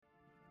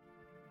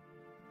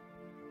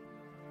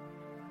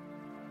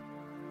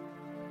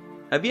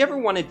Have you ever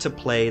wanted to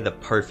play the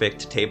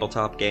perfect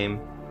tabletop game,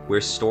 where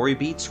story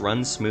beats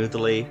run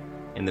smoothly,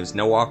 and there's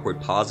no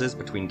awkward pauses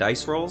between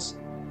dice rolls?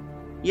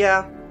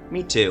 Yeah,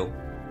 me too.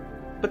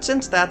 But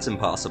since that's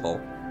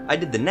impossible, I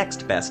did the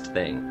next best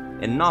thing,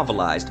 and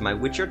novelized my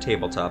Witcher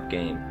tabletop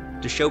game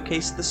to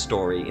showcase the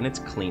story in its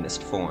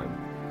cleanest form.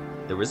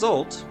 The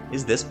result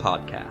is this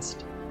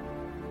podcast.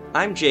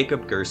 I'm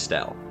Jacob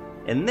Gerstel,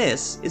 and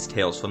this is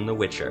Tales from the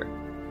Witcher,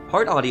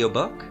 part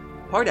audiobook,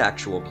 part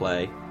actual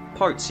play,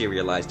 part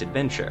serialized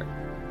adventure,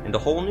 and a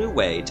whole new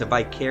way to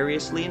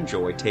vicariously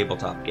enjoy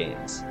tabletop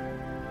games.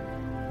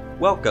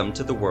 Welcome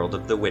to the world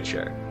of The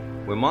Witcher,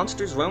 where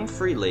monsters roam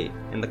freely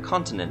and the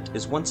continent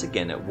is once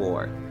again at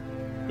war.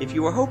 If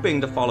you were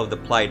hoping to follow the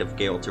plight of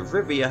Geralt of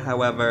Rivia,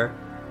 however,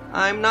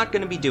 I'm not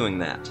going to be doing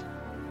that.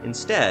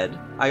 Instead,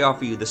 I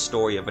offer you the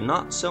story of a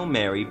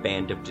not-so-merry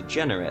band of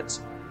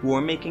degenerates who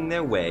are making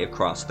their way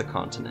across the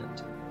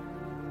continent.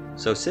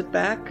 So sit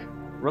back,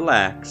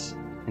 relax,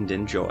 and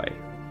enjoy.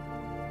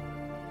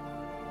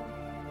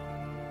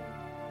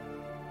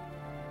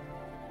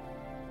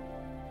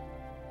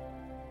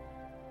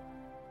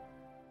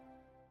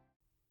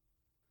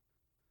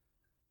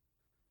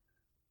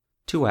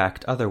 To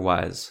act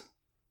otherwise.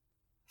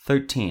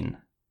 13.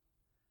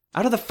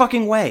 Out of the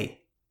fucking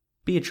way!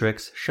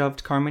 Beatrix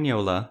shoved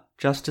Carmignola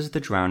just as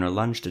the drowner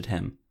lunged at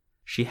him.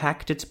 She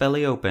hacked its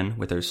belly open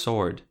with her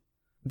sword.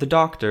 The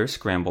doctor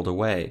scrambled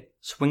away,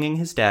 swinging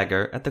his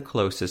dagger at the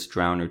closest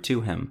drowner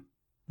to him.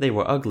 They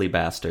were ugly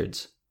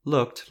bastards,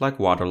 looked like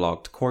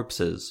waterlogged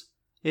corpses,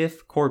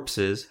 if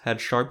corpses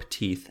had sharp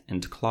teeth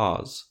and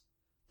claws.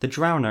 The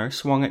drowner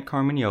swung at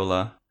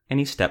Carmignola, and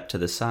he stepped to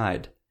the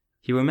side.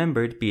 He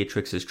remembered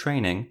Beatrix's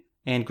training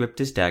and gripped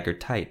his dagger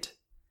tight.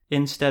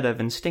 Instead of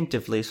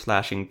instinctively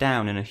slashing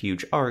down in a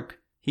huge arc,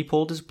 he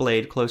pulled his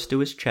blade close to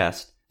his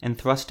chest and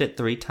thrust it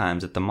 3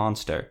 times at the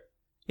monster.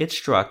 It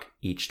struck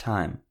each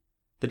time.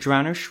 The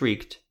drowner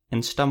shrieked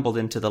and stumbled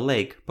into the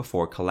lake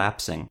before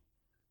collapsing.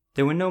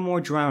 There were no more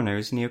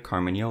drowners near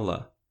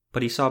Carmignola,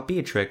 but he saw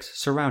Beatrix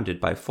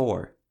surrounded by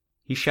 4.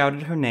 He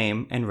shouted her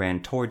name and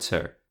ran towards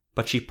her,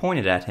 but she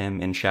pointed at him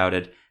and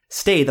shouted,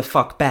 "Stay the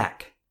fuck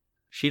back!"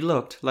 She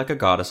looked like a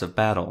goddess of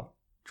battle,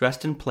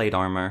 dressed in plate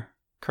armor,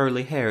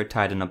 curly hair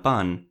tied in a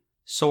bun,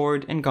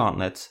 sword and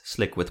gauntlets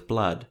slick with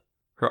blood.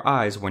 Her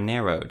eyes were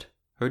narrowed,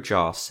 her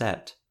jaw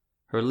set,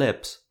 her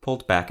lips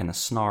pulled back in a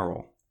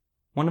snarl.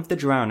 One of the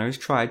drowners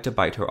tried to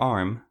bite her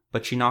arm,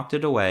 but she knocked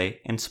it away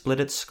and split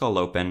its skull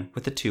open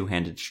with a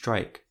 2-handed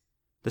strike.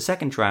 The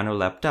second drowner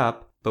leapt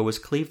up, but was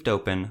cleaved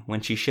open when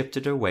she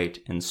shifted her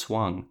weight and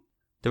swung.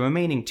 The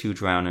remaining 2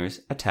 drowners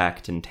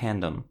attacked in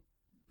tandem.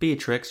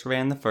 Beatrix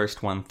ran the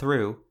first one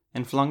through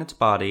and flung its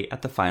body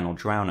at the final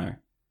drowner.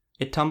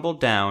 It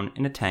tumbled down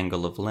in a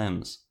tangle of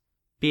limbs.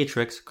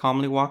 Beatrix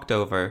calmly walked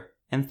over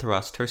and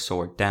thrust her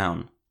sword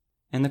down,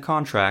 and the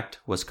contract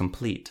was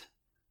complete.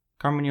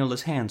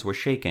 Carmignola's hands were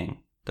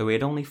shaking, though he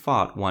had only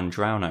fought 1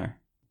 drowner.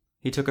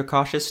 He took a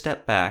cautious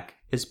step back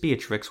as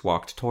Beatrix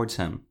walked towards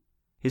him.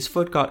 His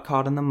foot got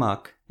caught in the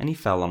muck, and he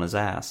fell on his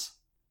ass.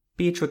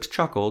 Beatrix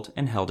chuckled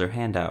and held her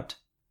hand out.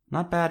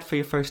 "Not bad for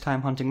your first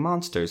time hunting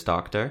monsters,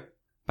 Doctor."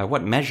 "By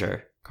what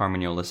measure?"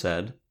 Carmignola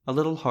said, a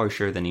little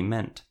harsher than he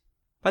meant.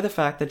 "By the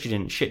fact that you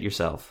didn't shit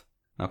yourself.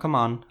 Now come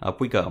on,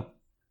 up we go."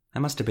 I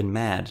must have been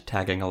mad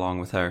tagging along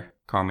with her,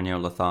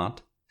 Carmignola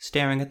thought,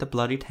 staring at the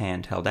bloodied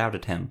hand held out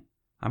at him.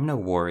 I'm no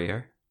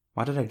warrior.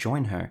 Why did I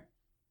join her?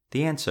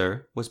 The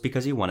answer was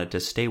because he wanted to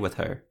stay with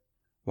her.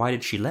 Why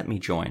did she let me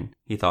join?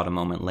 He thought a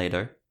moment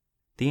later.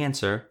 The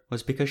answer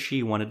was because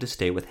she wanted to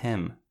stay with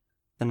him.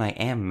 Then I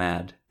am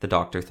mad, the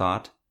doctor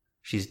thought.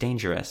 She's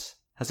dangerous,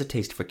 has a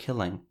taste for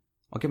killing.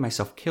 I'll get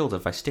myself killed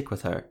if I stick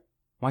with her.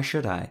 Why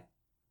should I?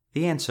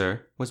 The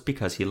answer was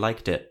because he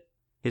liked it.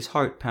 His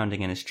heart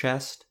pounding in his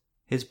chest,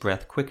 his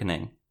breath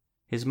quickening,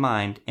 his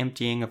mind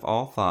emptying of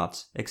all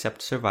thoughts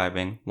except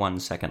surviving 1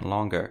 second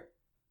longer.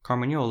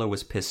 Carmignola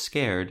was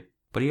piss-scared,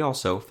 but he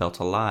also felt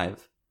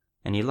alive.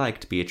 And he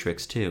liked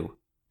Beatrix too.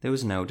 There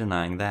was no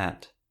denying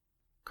that.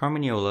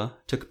 Carmignola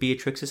took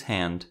Beatrix's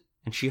hand,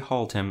 and she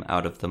hauled him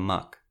out of the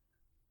muck.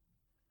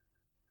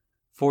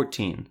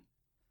 14.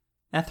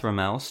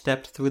 Ethramel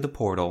stepped through the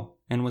portal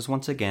and was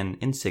once again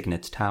in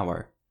Signet's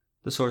tower.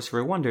 The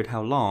sorcerer wondered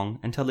how long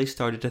until he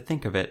started to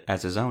think of it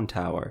as his own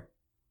tower.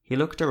 He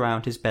looked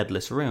around his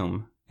bedless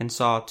room and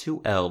saw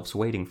 2 elves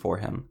waiting for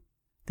him.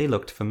 They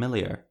looked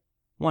familiar.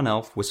 One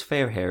elf was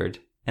fair-haired,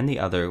 and the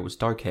other was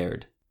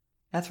dark-haired.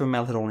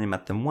 Ethramel had only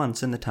met them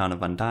once in the town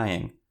of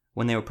Undying,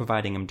 when they were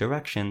providing him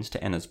directions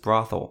to Enna's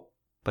brothel,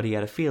 but he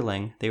had a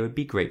feeling they would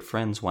be great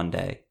friends one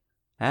day.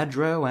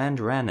 "Adro and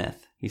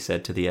Raneth," he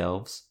said to the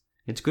elves.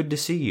 "It's good to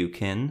see you,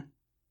 kin."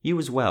 "You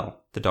as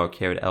well," the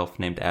dark-haired elf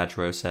named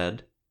Adro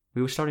said.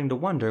 "We were starting to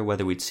wonder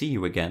whether we'd see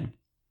you again."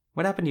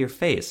 "What happened to your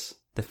face?"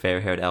 the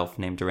fair-haired elf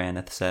named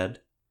Raneth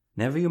said.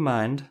 "Never you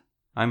mind.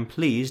 I'm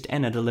pleased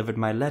Enna delivered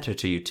my letter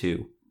to you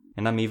 2,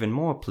 and I'm even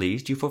more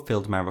pleased you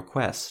fulfilled my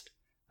request.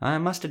 I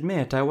must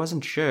admit I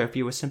wasn't sure if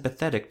you were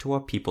sympathetic to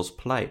our people's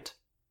plight."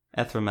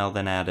 Ethramel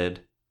then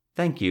added,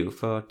 "Thank you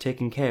for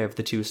taking care of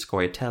the 2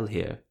 Scoia'tael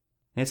here."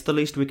 It's the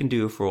least we can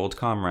do for old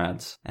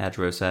comrades,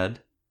 Adro said.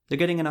 They're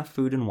getting enough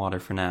food and water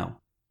for now.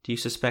 Do you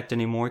suspect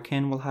any more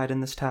kin will hide in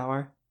this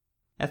tower?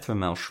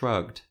 Ethramel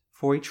shrugged,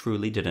 for he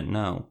truly didn't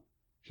know.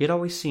 He had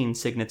always seen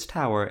Signet's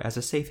tower as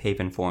a safe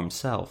haven for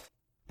himself,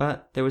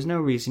 but there was no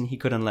reason he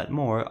couldn't let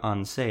more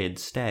unsayed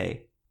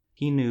stay.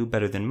 He knew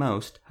better than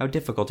most how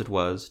difficult it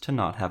was to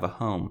not have a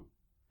home.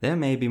 There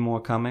may be more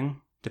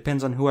coming.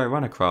 Depends on who I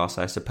run across,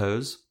 I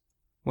suppose.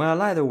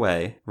 Well, either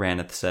way,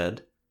 Raneth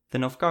said, the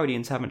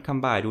Nilfgaardians haven't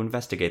come by to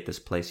investigate this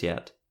place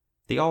yet.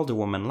 The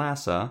alderwoman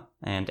Lassa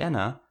and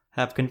Enna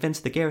have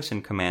convinced the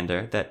garrison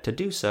commander that to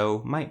do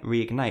so might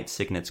reignite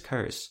Signet's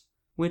curse,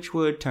 which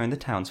would turn the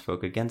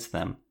townsfolk against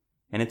them,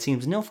 and it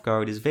seems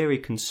Nilfgaard is very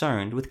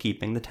concerned with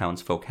keeping the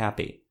townsfolk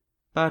happy.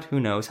 But who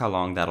knows how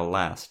long that'll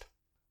last.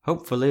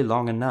 Hopefully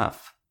long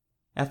enough.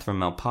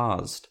 Ethramel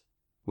paused.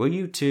 Were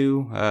you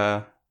two,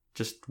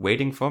 just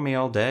waiting for me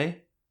all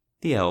day?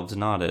 The elves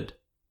nodded.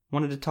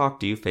 Wanted to talk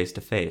to you face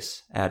to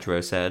face,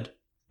 Adro said.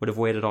 Would have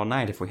waited all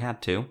night if we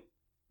had to.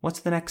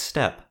 What's the next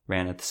step?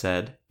 Raneth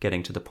said,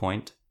 getting to the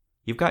point.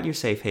 You've got your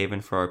safe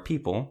haven for our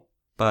people,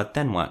 but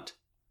then what?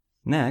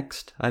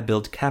 Next, I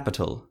build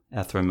capital,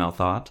 Ethramel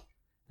thought.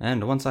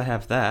 And once I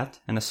have that,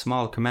 and a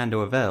small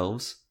commando of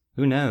elves,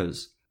 who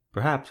knows?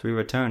 Perhaps we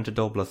return to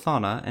Dol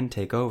Blathanna and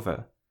take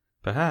over.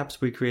 Perhaps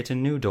we create a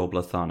new Dol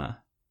Blathanna.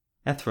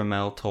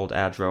 Ethramel told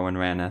Adro and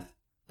Raneth,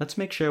 let's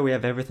make sure we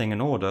have everything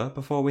in order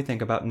before we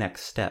think about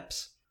next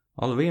steps.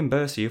 I'll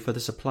reimburse you for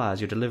the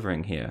supplies you're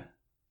delivering here.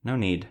 No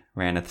need,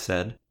 Raneth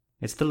said.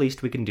 It's the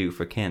least we can do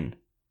for kin.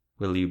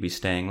 Will you be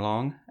staying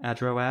long?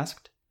 Adro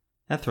asked.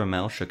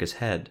 Ethramel shook his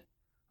head.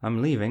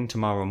 I'm leaving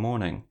tomorrow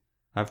morning.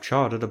 I've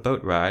chartered a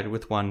boat ride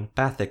with one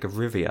Bathic of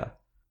Rivia.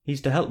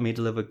 He's to help me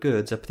deliver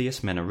goods up the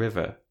Ismena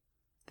River.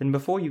 Then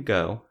before you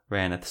go,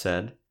 Raneth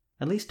said,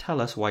 at least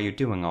tell us why you're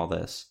doing all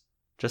this.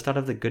 Just out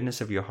of the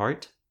goodness of your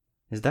heart?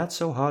 Is that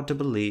so hard to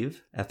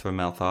believe?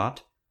 Ethramel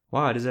thought.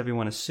 Why does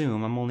everyone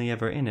assume I'm only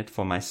ever in it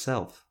for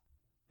myself?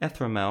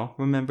 Ethramel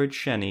remembered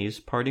Sheni's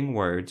parting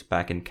words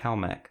back in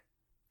Calmech.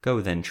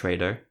 Go then,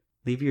 traitor.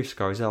 Leave your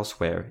scars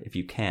elsewhere if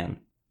you can,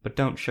 but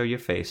don't show your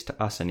face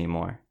to us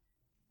anymore.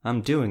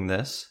 I'm doing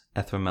this,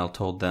 Ethramel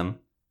told them,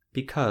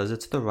 because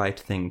it's the right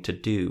thing to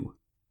do.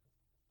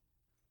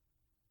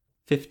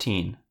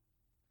 15.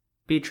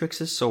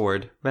 Beatrix's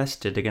sword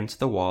rested against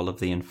the wall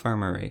of the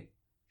infirmary.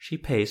 She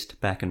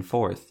paced back and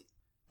forth.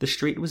 The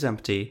street was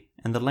empty,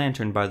 and the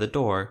lantern by the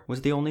door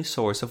was the only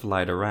source of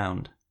light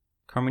around.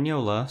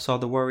 Carmagnola saw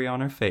the worry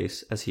on her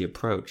face as he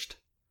approached.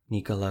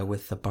 Nicola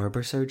with the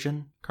barber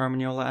surgeon?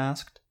 Carmagnola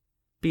asked.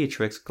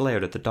 Beatrix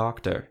glared at the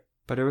doctor,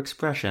 but her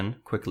expression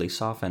quickly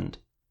softened.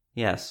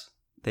 Yes,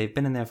 they've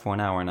been in there for an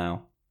hour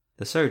now.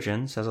 The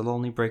surgeon says I'll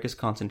only break his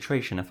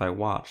concentration if I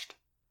watched.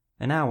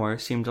 An hour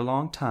seemed a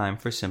long time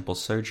for simple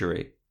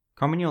surgery.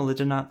 Carmagnola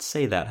did not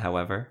say that,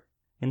 however.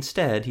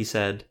 Instead, he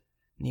said,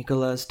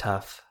 Nicola's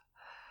tough.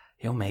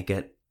 He'll make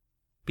it.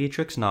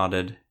 Beatrix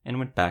nodded and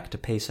went back to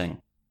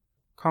pacing.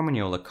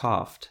 Carmagnola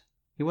coughed.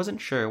 He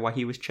wasn't sure why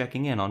he was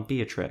checking in on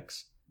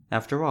Beatrix.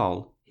 After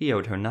all, he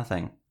owed her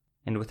nothing,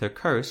 and with her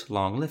curse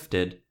long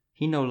lifted,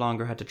 he no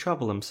longer had to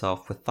trouble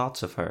himself with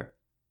thoughts of her,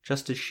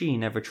 just as she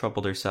never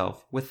troubled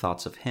herself with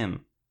thoughts of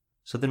him.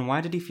 So then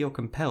why did he feel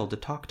compelled to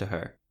talk to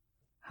her?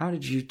 How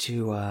did you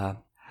two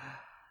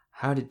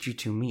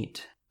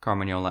meet?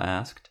 Carmagnola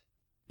asked.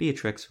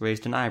 Beatrix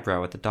raised an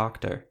eyebrow at the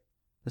doctor.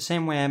 The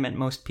same way I met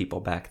most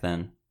people back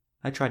then.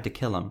 I tried to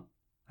kill him.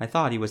 I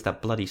thought he was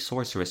that bloody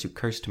sorceress who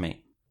cursed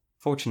me.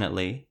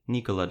 Fortunately,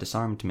 Nicola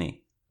disarmed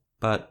me.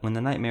 But when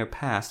the nightmare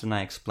passed and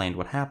I explained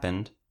what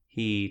happened,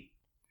 he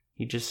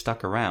just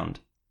stuck around.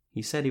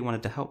 He said he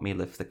wanted to help me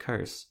lift the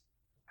curse.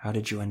 How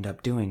did you end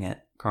up doing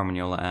it?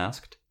 Carmagnola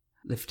asked.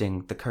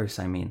 Lifting the curse,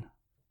 I mean.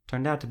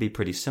 Turned out to be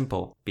pretty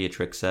simple,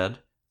 Beatrix said,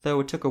 though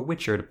it took a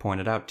witcher to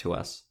point it out to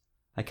us.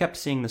 I kept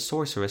seeing the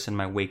sorceress in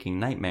my waking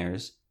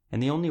nightmares,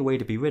 and the only way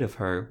to be rid of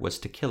her was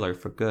to kill her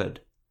for good,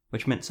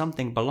 which meant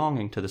something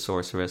belonging to the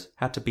sorceress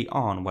had to be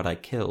on what I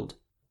killed.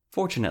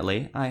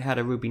 Fortunately, I had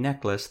a ruby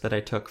necklace that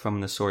I took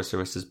from the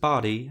sorceress's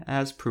body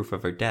as proof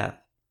of her death.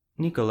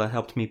 Nicola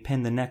helped me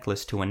pin the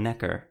necklace to a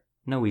necker,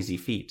 no easy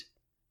feat.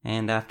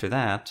 And after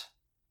that,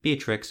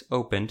 Beatrix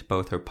opened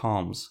both her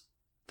palms.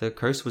 The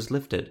curse was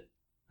lifted.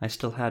 I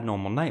still had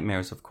normal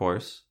nightmares, of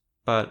course,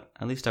 but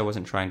at least I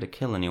wasn't trying to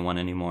kill anyone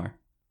anymore.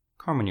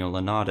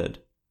 Carmagnola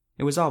nodded.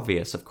 It was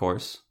obvious, of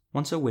course,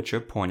 once a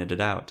witcher pointed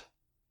it out.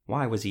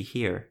 Why was he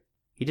here?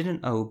 He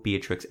didn't owe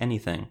Beatrix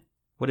anything.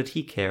 What did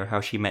he care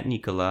how she met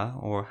Nicola,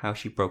 or how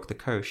she broke the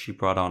curse she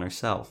brought on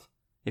herself?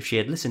 If she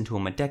had listened to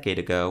him a decade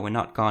ago and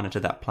not gone into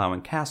that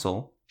Plowing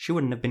Castle, she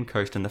wouldn't have been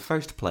cursed in the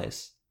first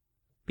place.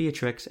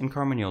 Beatrix and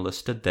Carmagnola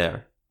stood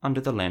there,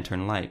 under the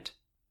lantern light,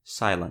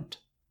 silent.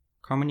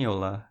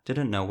 Carmagnola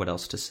didn't know what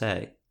else to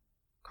say.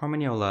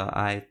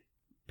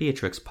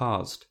 Beatrix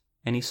paused,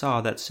 and he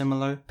saw that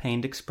similar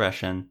pained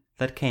expression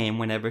that came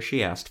whenever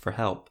she asked for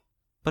help.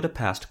 But it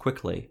passed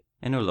quickly,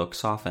 and her look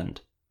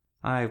softened.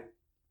 I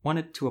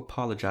wanted to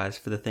apologize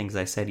for the things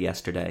I said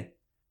yesterday.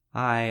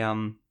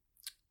 I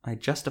I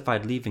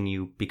justified leaving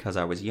you because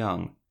I was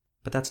young,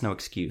 but that's no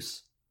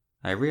excuse.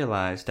 I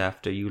realized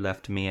after you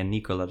left me and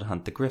Nicola to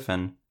hunt the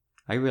griffin,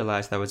 I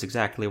realized that was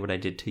exactly what I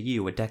did to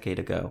you a decade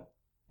ago,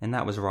 and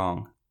that was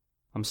wrong.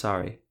 I'm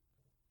sorry."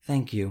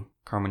 "Thank you,"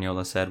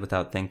 Carmagnola said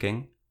without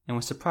thinking, and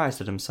was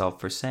surprised at himself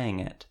for saying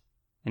it.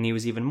 And he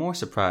was even more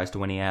surprised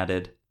when he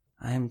added,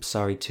 "I am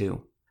sorry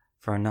too,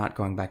 for not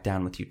going back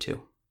down with you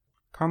two."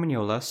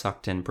 Carmagnola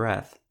sucked in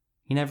breath.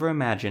 He never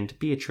imagined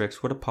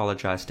Beatrix would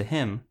apologize to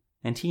him,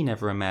 and he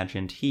never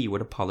imagined he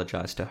would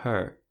apologize to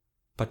her.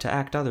 But to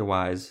act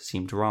otherwise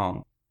seemed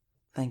wrong.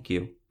 "Thank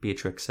you,"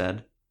 Beatrix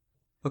said.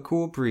 A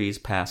cool breeze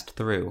passed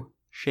through,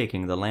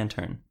 shaking the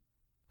lantern.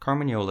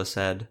 Carmagnola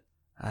said,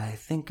 "I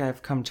think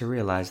I've come to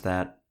realize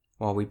that,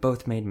 while we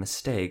both made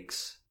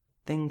mistakes,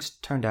 things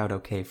turned out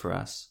okay for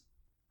us."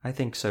 "I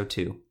think so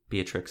too,"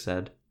 Beatrix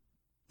said.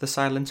 The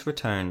silence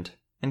returned,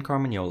 and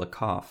Carmagnola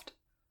coughed.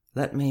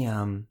 Let me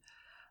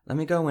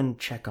go and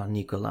check on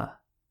Nicola.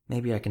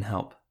 Maybe I can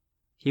help."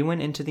 He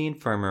went into the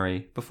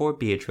infirmary before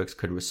Beatrix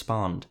could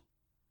respond.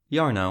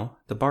 Yarno,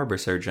 the barber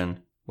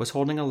surgeon, was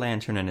holding a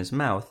lantern in his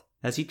mouth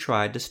as he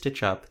tried to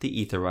stitch up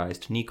the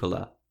etherized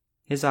Nicola.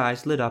 His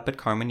eyes lit up at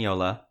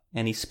Carmagnola,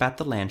 and he spat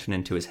the lantern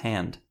into his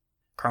hand.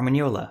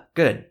 "Carmagnola,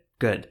 good.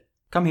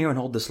 Come here and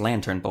hold this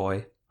lantern,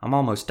 boy. I'm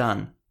almost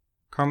done."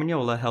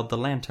 Carmagnola held the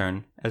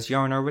lantern as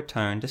Yarno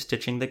returned to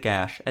stitching the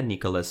gash at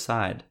Nicola's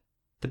side.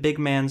 The big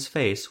man's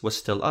face was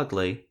still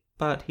ugly,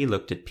 but he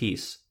looked at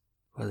peace.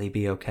 "Will he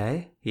be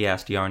okay?" he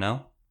asked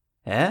Yarno.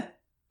 "Eh?"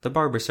 The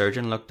barber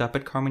surgeon looked up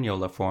at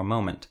Carmagnola for a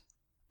moment.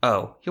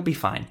 "Oh, he'll be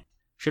fine.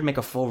 Should make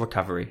a full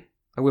recovery.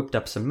 I whipped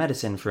up some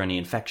medicine for any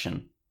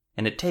infection.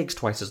 And it takes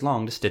twice as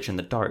long to stitch in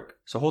the dark,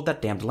 so hold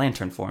that damned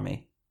lantern for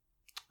me.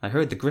 I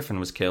heard the griffin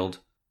was killed,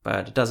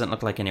 but it doesn't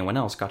look like anyone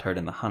else got hurt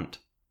in the hunt.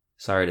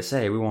 Sorry to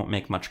say we won't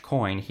make much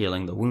coin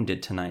healing the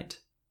wounded tonight."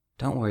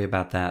 "Don't worry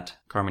about that,"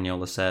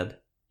 Carmagnola said.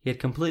 He had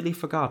completely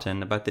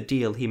forgotten about the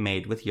deal he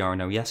made with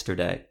Yarno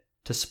yesterday,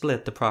 to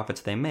split the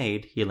profits they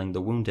made healing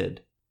the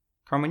wounded.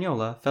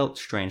 Carmagnola felt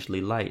strangely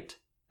light,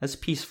 as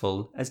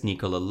peaceful as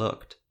Nicola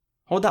looked.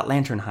 "Hold that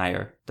lantern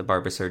higher," the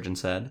barber surgeon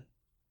said.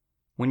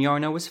 When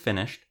Yarno was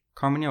finished,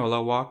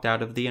 Carmagnola walked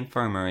out of the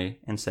infirmary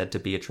and said to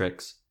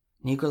Beatrix,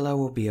 "Nicola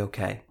will be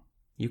okay.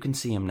 You can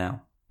see him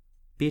now."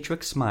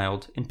 Beatrix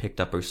smiled and picked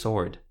up her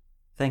sword.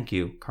 "Thank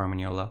you,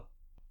 Carmagnola."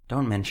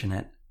 "Don't mention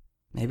it.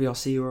 Maybe I'll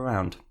see you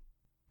around."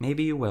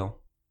 "Maybe you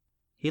will."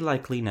 He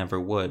likely never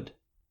would.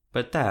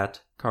 But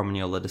that,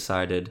 Carmagnola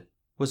decided,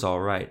 was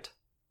all right.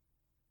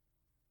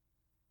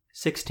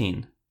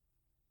 16.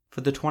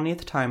 For the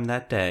 20th time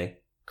that day,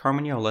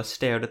 Carmagnola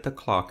stared at the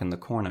clock in the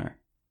corner.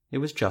 It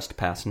was just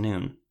past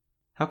noon.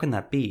 How can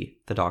that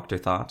be? The doctor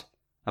thought.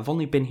 I've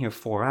only been here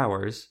 4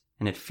 hours,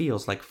 and it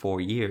feels like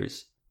 4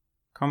 years.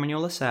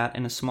 Carmagnola sat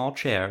in a small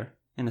chair,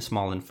 in a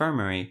small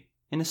infirmary,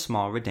 in a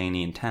small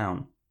Redanian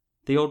town.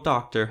 The old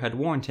doctor had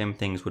warned him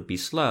things would be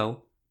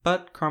slow,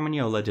 but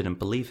Carmagnola didn't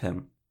believe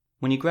him.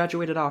 When he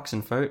graduated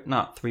Oxenfurt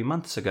not 3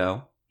 months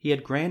ago, he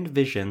had grand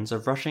visions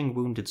of rushing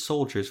wounded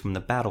soldiers from the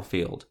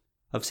battlefield,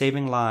 of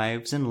saving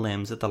lives and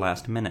limbs at the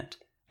last minute,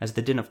 as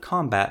the din of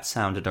combat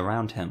sounded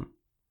around him.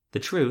 The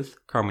truth,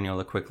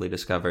 Carmagnola quickly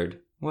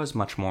discovered, was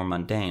much more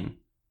mundane,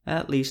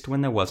 at least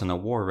when there wasn't a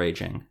war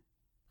raging.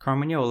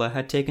 Carmagnola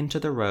had taken to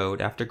the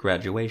road after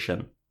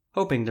graduation,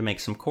 hoping to make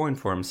some coin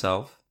for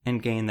himself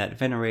and gain that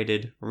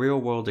venerated,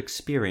 real-world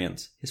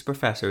experience his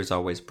professors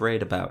always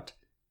brayed about.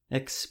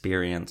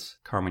 Experience,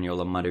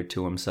 Carmagnola muttered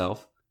to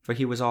himself, for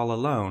he was all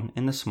alone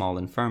in the small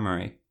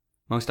infirmary.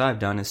 Most I've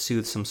done is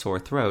soothe some sore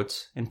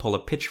throats and pull a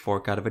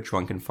pitchfork out of a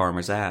drunken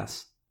farmer's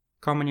ass.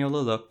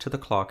 Carmagnola looked to the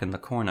clock in the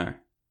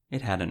corner.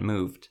 It hadn't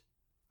moved.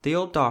 The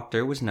old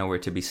doctor was nowhere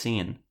to be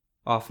seen.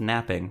 Off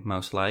napping,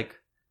 most like.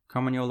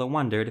 Carmagnola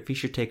wondered if he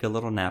should take a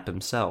little nap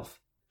himself.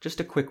 Just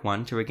a quick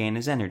one to regain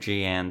his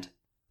energy and...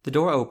 The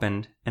door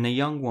opened, and a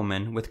young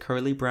woman with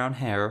curly brown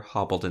hair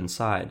hobbled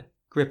inside,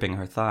 gripping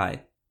her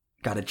thigh.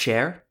 "Got a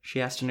chair?"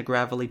 she asked in a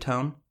gravelly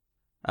tone.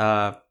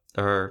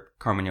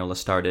 Carmagnola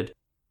started.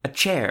 "A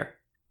chair!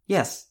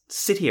 Yes,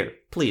 sit here,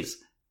 please."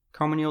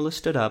 Carmagnola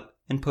stood up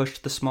and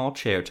pushed the small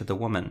chair to the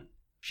woman.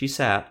 She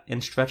sat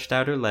and stretched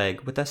out her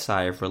leg with a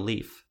sigh of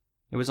relief.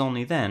 It was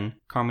only then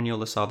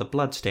Carmagnola saw the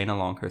bloodstain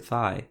along her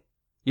thigh.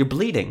 "You're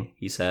bleeding,"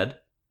 he said.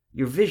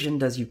 "Your vision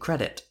does you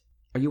credit.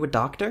 Are you a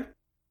doctor?"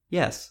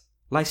 "Yes.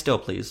 Lie still,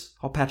 please.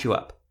 I'll patch you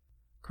up."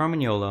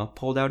 Carmagnola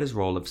pulled out his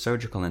roll of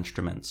surgical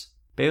instruments,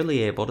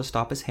 barely able to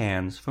stop his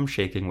hands from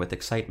shaking with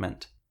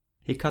excitement.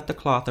 He cut the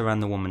cloth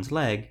around the woman's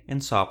leg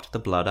and sopped the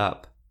blood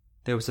up.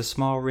 There was a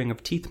small ring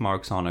of teeth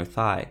marks on her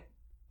thigh.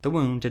 The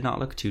wound did not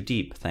look too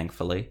deep,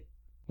 thankfully.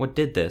 "What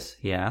did this?"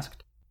 he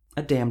asked.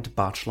 "A damned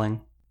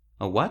botchling."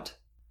 "A what?"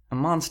 "A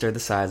monster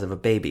the size of a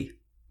baby.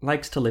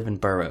 Likes to live in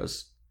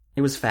burrows.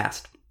 It was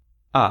fast."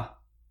 "Ah.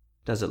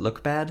 Does it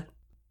look bad?"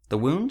 "The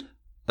wound?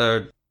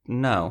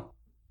 No.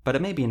 But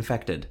it may be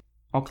infected.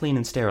 I'll clean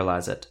and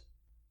sterilize it."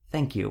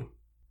 "Thank you."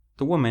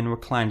 The woman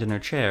reclined in her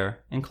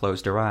chair and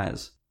closed her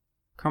eyes.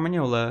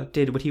 Carmagnola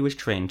did what he was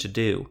trained to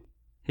do.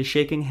 His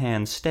shaking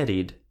hands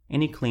steadied,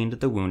 and he cleaned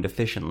the wound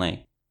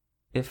efficiently.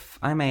 "If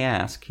I may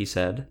ask," he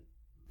said.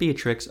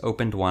 Beatrix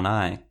opened one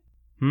eye.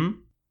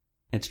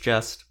 It's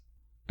just,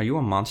 are you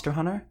a monster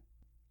hunter?"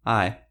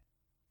 "Aye."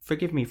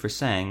 "Forgive me for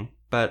saying,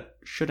 but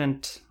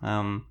shouldn't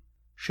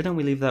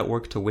we leave that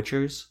work to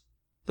witchers?"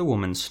 The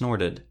woman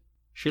snorted.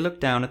 She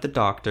looked down at the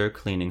doctor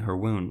cleaning her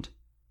wound.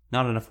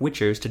 "Not enough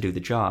witchers to do the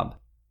job.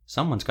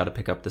 Someone's got to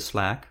pick up the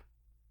slack.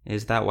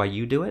 Is that why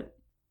you do it?"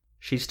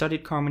 She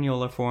studied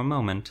Carmagnola for a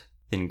moment,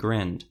 then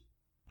grinned.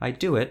 "I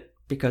do it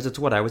because it's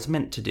what I was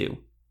meant to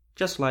do.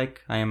 Just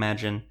like, I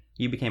imagine,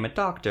 you became a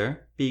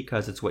doctor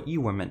because it's what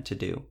you were meant to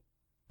do."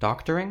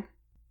 "Doctoring?"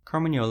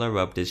 Carmagnola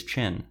rubbed his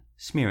chin,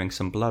 smearing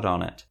some blood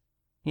on it.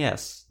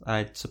 "Yes,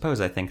 I suppose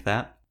I think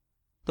that."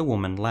 The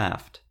woman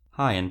laughed,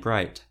 high and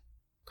bright.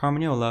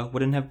 Carmagnola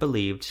wouldn't have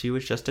believed she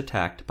was just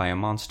attacked by a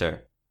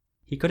monster.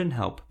 He couldn't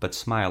help but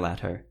smile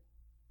at her.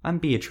 "I'm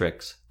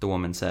Beatrix," the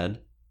woman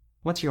said.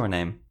 "What's your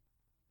name?"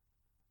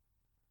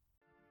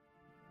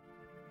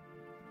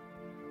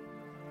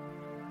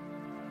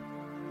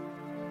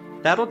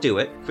 That'll do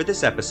it for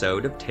this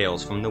episode of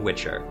Tales from the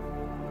Witcher.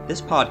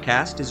 This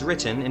podcast is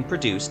written and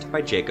produced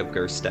by Jacob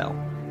Gerstel.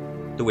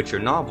 The Witcher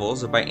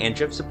novels are by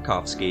Andrzej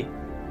Sapkowski,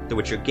 The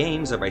Witcher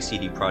games are by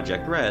CD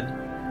Projekt Red,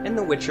 and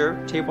The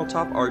Witcher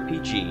Tabletop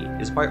RPG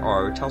is by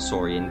R.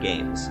 Talsorian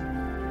Games.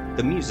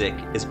 The music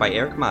is by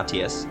Eric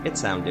Matias at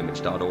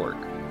soundimage.org.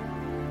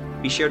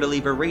 Be sure to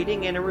leave a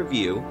rating and a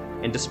review,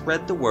 and to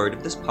spread the word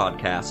of this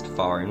podcast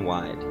far and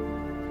wide.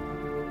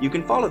 You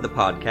can follow the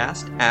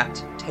podcast at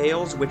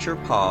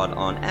TalesWitcherPod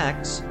on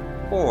X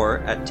or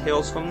at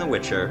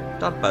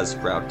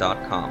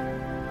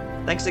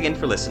talesfromthewitcher.buzzsprout.com. Thanks again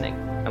for listening,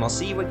 and I'll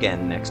see you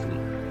again next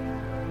week.